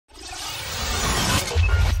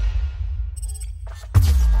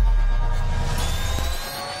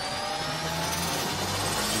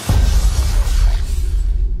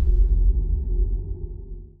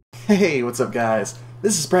Hey, what's up guys?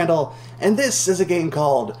 This is Brandel, and this is a game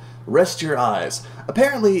called Rest Your Eyes.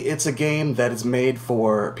 Apparently it's a game that is made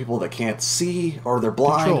for people that can't see or they're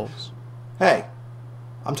blind. Controls. Hey,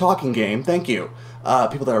 I'm talking game, thank you.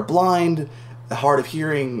 People that are blind, hard of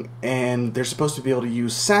hearing, and they're supposed to be able to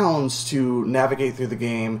use sounds to navigate through the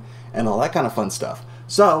game and all that kind of fun stuff.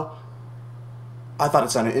 So, I thought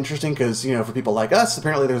it sounded interesting because, you know, for people like us,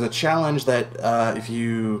 apparently there's a challenge that if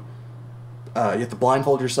you have to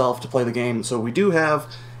blindfold yourself to play the game. So we do have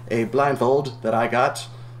a blindfold that I got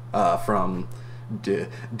from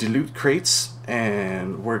Dilute Crates,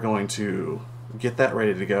 and we're going to get that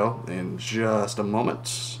ready to go in just a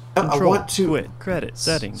moment. Control, I want to quit, credit,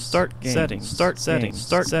 settings, start game, settings, start settings,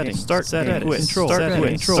 start settings, start settings, quit, control, start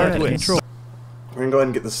control. We're gonna go ahead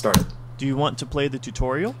and get this started. Do you want to play the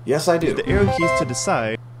tutorial? Yes, I do. Use the arrow keys to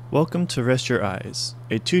decide. Welcome to Rest Your Eyes,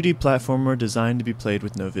 a 2D platformer designed to be played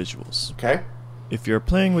with no visuals. Okay. If you're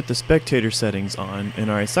playing with the spectator settings on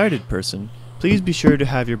and are a sighted person, please be sure to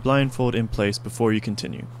have your blindfold in place before you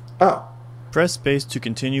continue. Oh. Press space to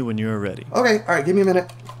continue when you are ready. Okay, alright, give me a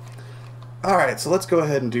minute. Alright, so let's go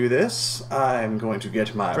ahead and do this. I'm going to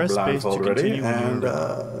get my Press space blindfold to ready, continue when and,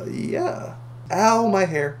 you're yeah. Ow, my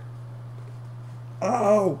hair.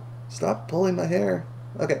 Oh, stop pulling my hair.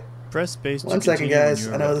 Okay. Press space to One second, continue when guys.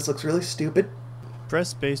 you I are know ready. this looks really stupid. Press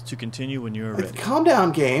space to continue when you are ready. Calm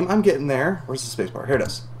down, game. I'm getting there. Where's the space bar? Here it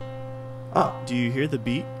is. Oh, Do you hear the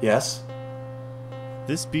beat? yes.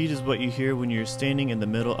 This beat is what you hear when you're standing in the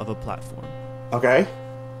middle of a platform. Okay.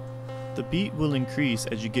 The beat will increase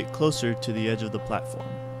as you get closer to the edge of the platform.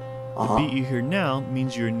 The Uh-huh. beat you hear now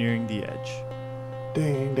means you are nearing the edge.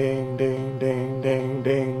 Ding, ding, ding, ding, ding,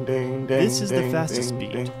 ding, ding, ding. This is the ding, fastest ding,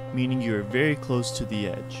 beat, ding. meaning you are very close to the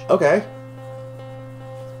edge. Okay.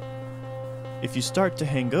 If you start to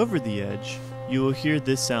hang over the edge, you will hear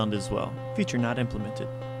this sound as well. Feature not implemented.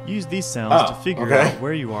 Use these sounds to figure okay. out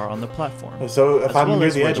where you are on the platform. So if as I'm well near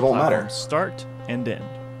as the where edge, it won't matter. platforms start and end.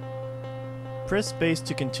 Press space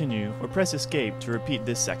to continue or press escape to repeat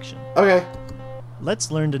this section. Okay.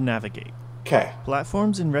 Let's learn to navigate. Okay.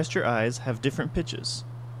 Platforms in Rest Your Eyes have different pitches.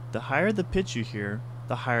 The higher the pitch you hear,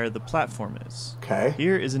 the higher the platform is. Okay.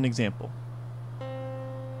 Here is an example.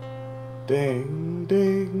 Ding,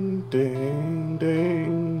 ding, ding,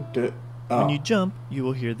 ding, ding. Oh. When you jump, you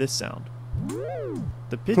will hear this sound.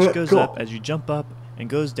 The pitch goes Cool. up as you jump up and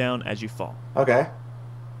goes down as you fall. Okay.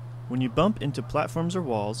 When you bump into platforms or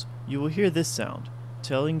walls, you will hear this sound,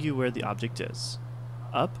 telling you where the object is.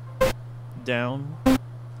 Up, down,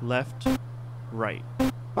 left, right.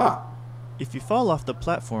 Ah. If you fall off the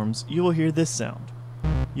platforms, you will hear this sound.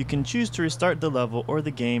 You can choose to restart the level or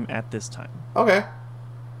the game at this time. Okay.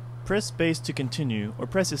 Press space to continue or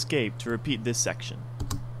press escape to repeat this section.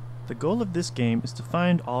 The goal of this game is to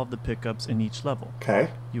find all of the pickups in each level.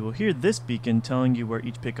 Okay. You will hear this beacon telling you where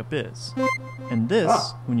each pickup is, and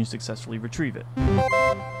this when you successfully retrieve it.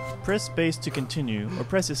 Press space to continue or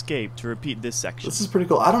press escape to repeat this section. This is pretty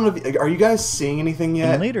cool. I don't know if are you guys seeing anything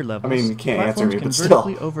yet? In later levels, I mean, you can't answer platforms me, can but still.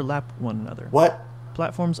 vertically overlap one another. What?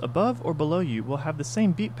 Platforms above or below you will have the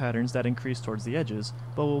same beat patterns that increase towards the edges,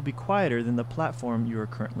 but will be quieter than the platform you are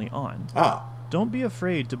currently on. Oh. Don't be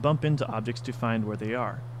afraid to bump into objects to find where they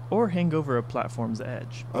are, or hang over a platform's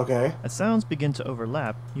edge. Okay. As sounds begin to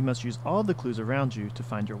overlap, you must use all the clues around you to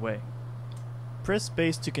find your way. Press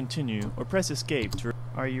space to continue, or press escape to...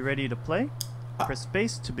 Are you ready to play? Press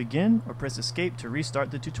space to begin, or press escape to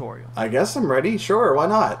restart the tutorial. I guess I'm ready. Sure, why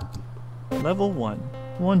not? Level 1.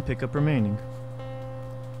 1 pickup remaining.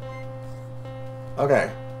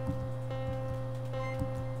 Okay.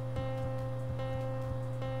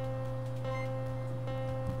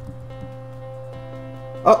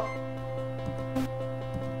 Oh.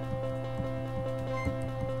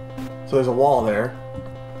 So there's a wall there.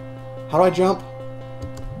 How do I jump?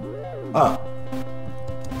 Oh.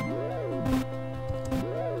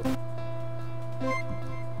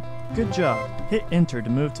 Good job. Hit enter to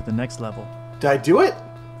move to the next level. Did I do it?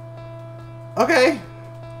 Okay.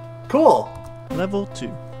 Cool. Level 2.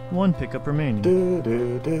 1 pickup remaining.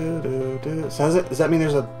 So does that mean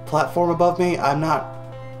there's a platform above me? I'm not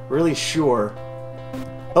really sure.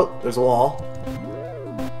 Oh, there's a wall.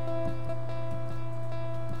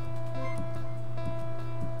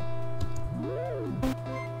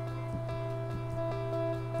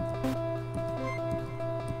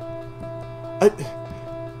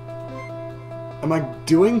 Am I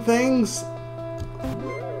doing things?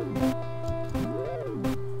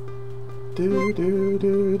 Do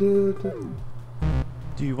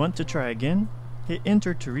you want to try again? Hit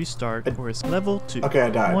enter to restart or is level 2. Okay, I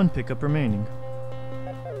died. 1 pickup remaining.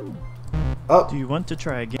 Oh. Do you want to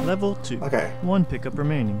try again? Level 2. Okay. 1 pickup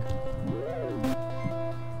remaining.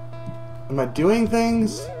 Am I doing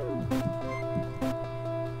things?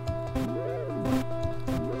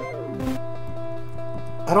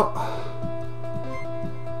 I don't...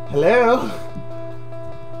 Hello?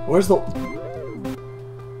 Where's the...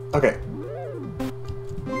 Okay.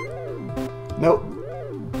 Nope.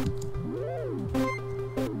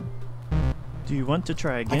 Do you want to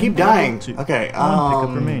try again? I keep dying. Level 2. Okay, 1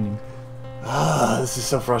 pickup remaining. This is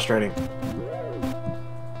so frustrating.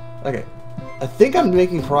 Okay. I think I'm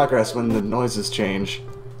making progress when the noises change.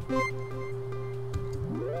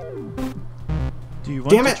 Do you want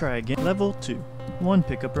Damn to it. try again? Level 2. 1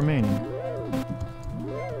 pickup remaining.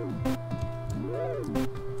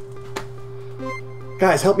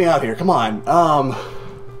 Guys, help me out here. Come on.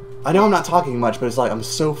 I know I'm not talking much, but it's like I'm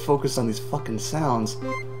so focused on these fucking sounds.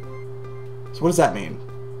 So what does that mean?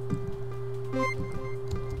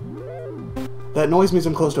 That noise means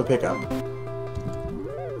I'm close to a pickup.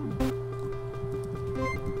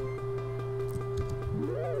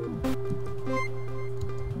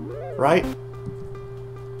 Right?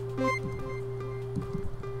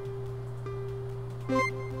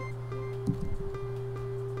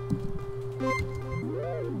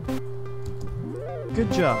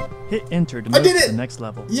 Good job. Hit enter to move did to it! the next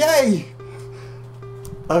level. Yay!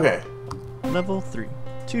 Okay. Level 3.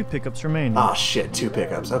 2 pickups remaining. Ah, shit. 2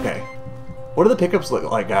 pickups. Okay. What do the pickups look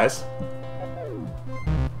like, guys?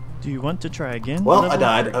 Do you want to try again? Well, Level I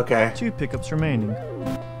died. 3. Okay. 2 pickups remaining.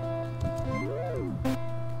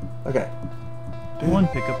 Okay. 1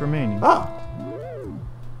 pickup remaining. Ah!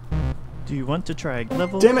 Do you want to try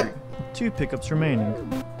level Damn 3? it! 2 pickups remaining.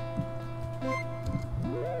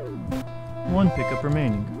 1 pickup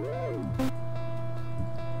remaining.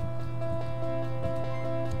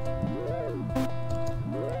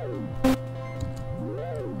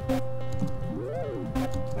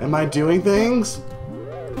 Am I doing things?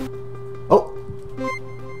 Oh!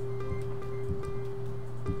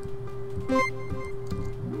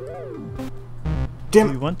 Damn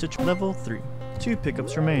Do you it! want to level 3? 2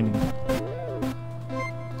 pickups remaining.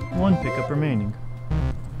 1 pickup remaining.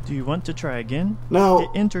 Do you want to try again? No, Hit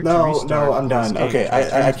enter to no, restart no, I'm or done. escape Okay, to I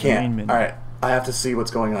return to the main can't. menu. Alright, I have to see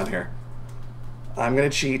what's going on here. I'm gonna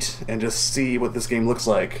cheat and just see what this game looks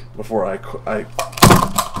like before I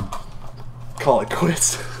call it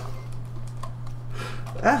quits.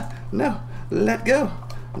 Ah, no, let go.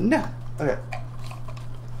 No. Okay.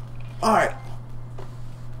 Alright.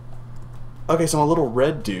 Okay, so I'm a little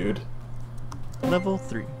red dude. Level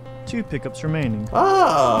 3. 2 pickups remaining.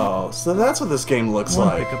 Oh, so that's what this game looks 1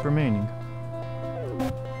 like. pickup remaining.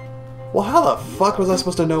 Well, how the fuck was I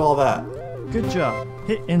supposed to know all that? Good job.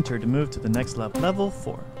 Hit enter to move to the next level. Level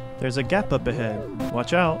 4. There's a gap up ahead.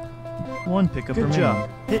 Watch out. 1 pickup Good remaining. job.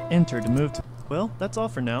 Hit enter to move to... Well, that's all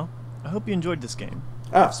for now. I hope you enjoyed this game.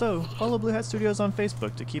 Ah, If so, follow Blue Hat Studios on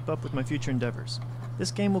Facebook to keep up with my future endeavors.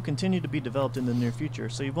 This game will continue to be developed in the near future,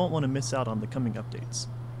 so you won't want to miss out on the coming updates.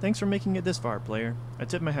 Thanks for making it this far, player. I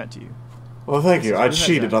tip my hat to you. well, thank This you. is I Blue Hat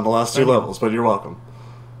cheated Zach. on the last 2 Signing levels, but you're welcome.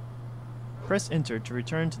 Press enter to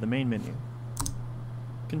return to the main menu.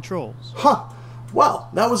 Controls. Huh. Well,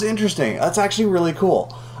 that was interesting. That's actually really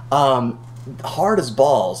cool. Hard as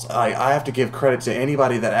balls. I have to give credit to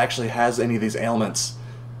anybody that actually has any of these ailments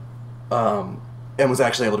and was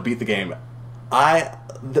actually able to beat the game.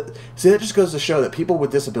 See, that just goes to show that people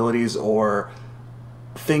with disabilities or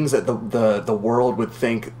things that the world would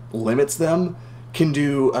think limits them can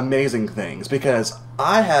do amazing things, because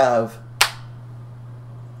I have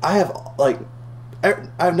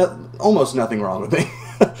almost nothing wrong with me.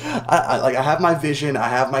 I have my vision, I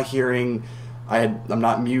have my hearing, I'm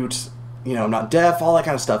not mute, you know, I'm not deaf, all that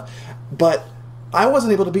kind of stuff. But I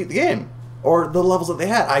wasn't able to beat the game or the levels that they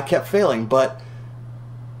had. I kept failing,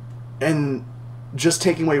 and just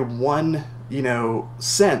taking away one,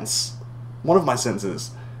 one of my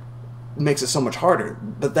senses makes it so much harder.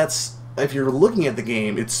 But that's, if you're looking at the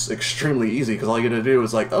game, it's extremely easy, because all you gotta do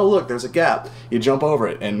is like, oh look, there's a gap. You jump over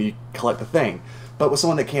it and you collect the thing. But with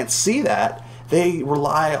someone that can't see that, they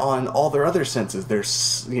rely on all their other senses. Their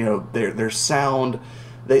sound.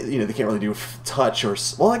 They can't really do touch or,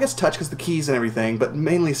 well, I guess touch because the keys and everything, but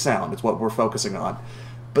mainly sound is what we're focusing on.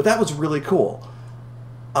 But that was really cool.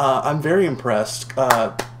 I'm very impressed.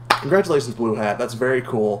 Congratulations, Blue Hat. That's very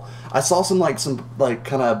cool. I saw some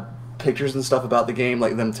kind of pictures and stuff about the game,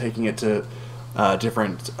 like them taking it to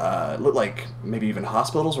different, look like maybe even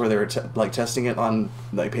hospitals where they were testing it on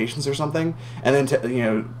like patients or something, and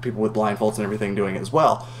then people with blindfolds and everything doing it as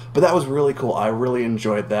well. But that was really cool. I really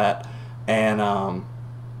enjoyed that, and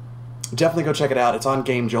definitely go check it out. It's on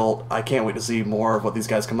Game Jolt. I can't wait to see more of what these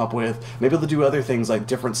guys come up with. Maybe they'll do other things like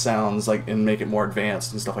different sounds, like and make it more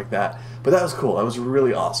advanced and stuff like that. But that was cool. That was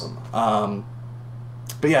really awesome.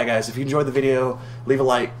 But yeah, guys, if you enjoyed the video, leave a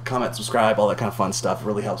like, comment, subscribe, all that kind of fun stuff. It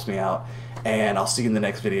really helps me out. And I'll see you in the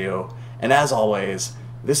next video. And as always,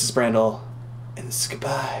 this is Brandel, and this is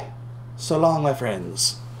goodbye. So long, my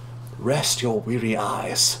friends. Rest your weary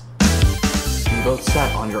eyes. You both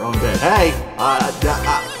sat on your own bed. Hey! I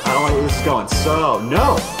don't like where this is going. So,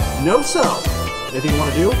 no! No so! Anything you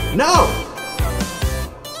want to do? No!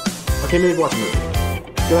 Okay, maybe watch a movie.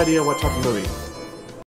 Good idea, watch a movie.